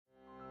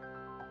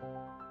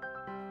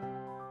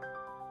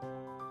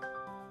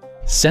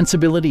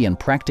Sensibility and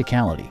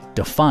practicality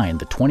define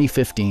the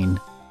 2015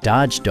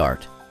 Dodge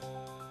Dart.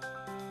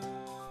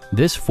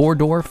 This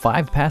four-door,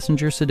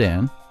 five-passenger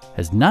sedan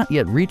has not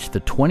yet reached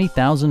the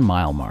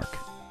 20,000-mile mark.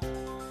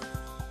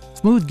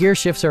 Smooth gear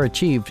shifts are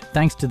achieved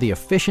thanks to the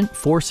efficient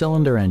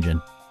four-cylinder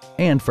engine,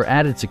 and for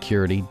added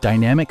security,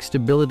 dynamic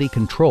stability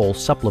control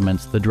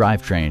supplements the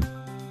drivetrain.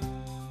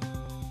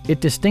 It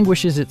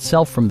distinguishes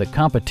itself from the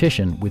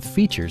competition with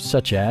features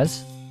such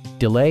as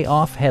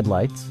delay-off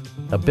headlights,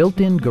 a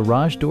built-in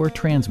garage door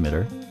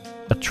transmitter,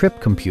 a trip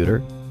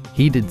computer,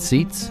 heated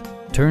seats,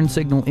 turn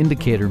signal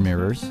indicator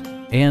mirrors,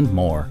 and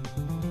more.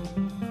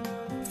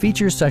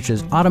 Features such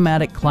as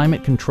automatic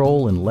climate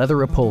control and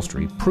leather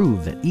upholstery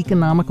prove that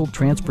economical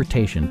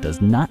transportation does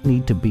not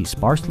need to be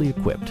sparsely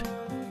equipped.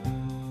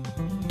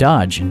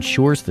 Dodge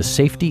ensures the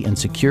safety and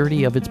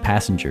security of its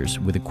passengers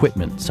with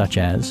equipment such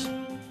as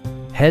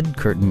head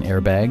curtain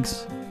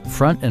airbags,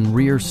 front and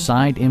rear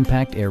side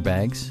impact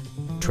airbags,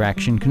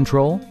 traction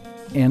control,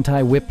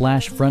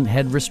 anti-whiplash front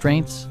head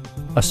restraints,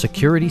 a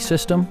security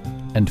system,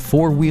 and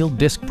four-wheel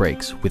disc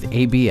brakes with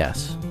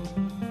ABS.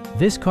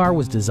 This car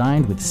was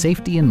designed with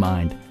safety in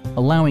mind,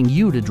 allowing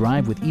you to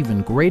drive with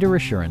even greater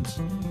assurance.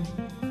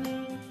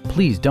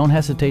 Please don't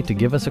hesitate to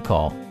give us a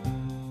call.